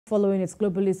Following its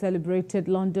globally celebrated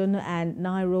London and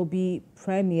Nairobi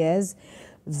premieres,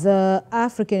 the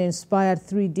African-inspired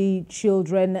 3D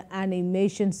children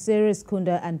animation series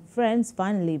Kunda and Friends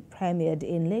finally premiered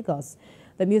in Lagos.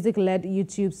 The music-led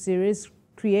YouTube series,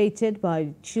 created by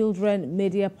children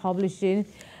media publishing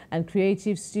and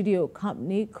creative studio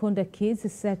company Kunda Kids,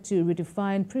 is set to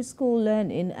redefine preschool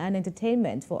learning and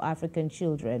entertainment for African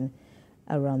children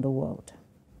around the world.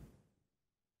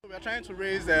 We are trying to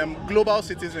raise global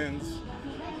citizens,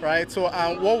 right? So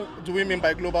what do we mean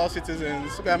by global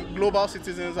citizens? Global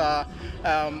citizens are,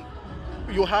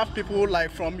 you have people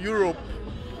like from Europe,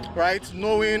 right,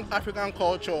 knowing African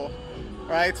culture,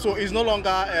 right? So it's no longer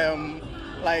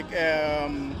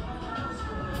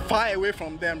far away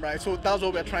from them, right? So that's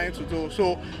what we're trying to do.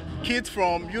 So kids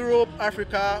from Europe,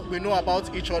 Africa, we know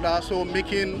about each other, so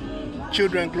making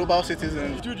children global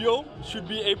citizens. Studio should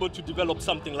be able to develop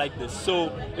something like this. So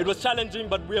it was challenging,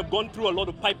 but we have gone through a lot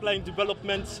of pipeline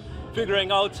developments, figuring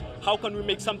out how can we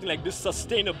make something like this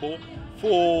sustainable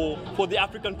for the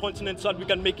African continent so that we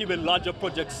can make even larger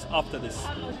projects after this.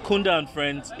 Kunda and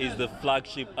Friends is the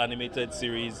flagship animated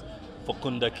series for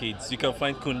Kunda Kids. You can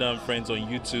find Kunda and Friends on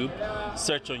YouTube.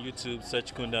 Search on YouTube,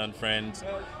 search Kunda and Friends.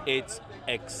 It's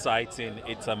exciting,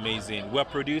 it's amazing. We're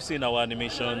producing our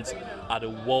animations at a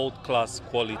world-class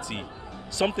quality.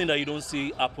 Something that you don't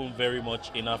see happen very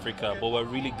much in Africa, but we're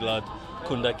really glad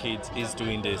Kunda Kids is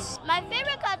doing this. My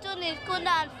favorite cartoon is Kunda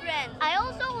and Friends. I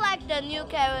also like the new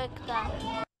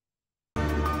character.